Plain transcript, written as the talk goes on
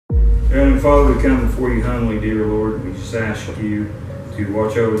Heavenly Father, we come before you humbly, dear Lord. We just ask you to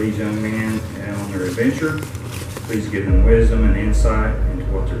watch over these young men on their adventure. Please give them wisdom and insight into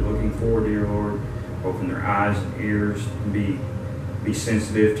what they're looking for, dear Lord. Open their eyes and ears and be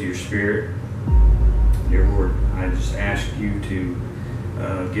sensitive to your spirit. Dear Lord, I just ask you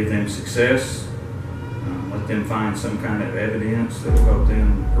to give them success. Let them find some kind of evidence that will help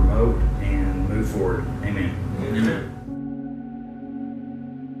them promote and move forward. Amen. Amen.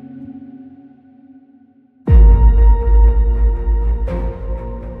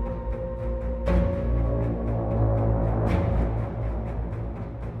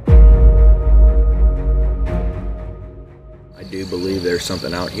 I do believe there's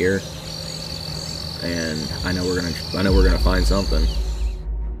something out here, and I know we're gonna find something.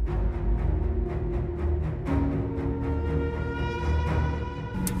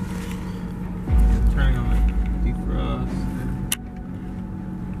 Turning on defrost.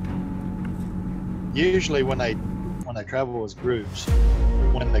 Usually when they travel as groups,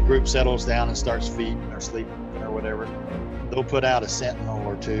 when the group settles down and starts feeding or sleeping or whatever, they'll put out a sentinel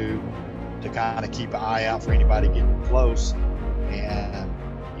or two to kind of keep an eye out for anybody getting close. And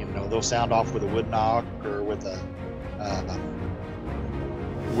they'll sound off with a wood knock or with a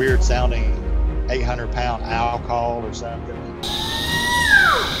weird sounding 800-pound owl call or something.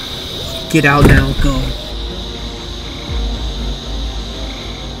 Get out now, go.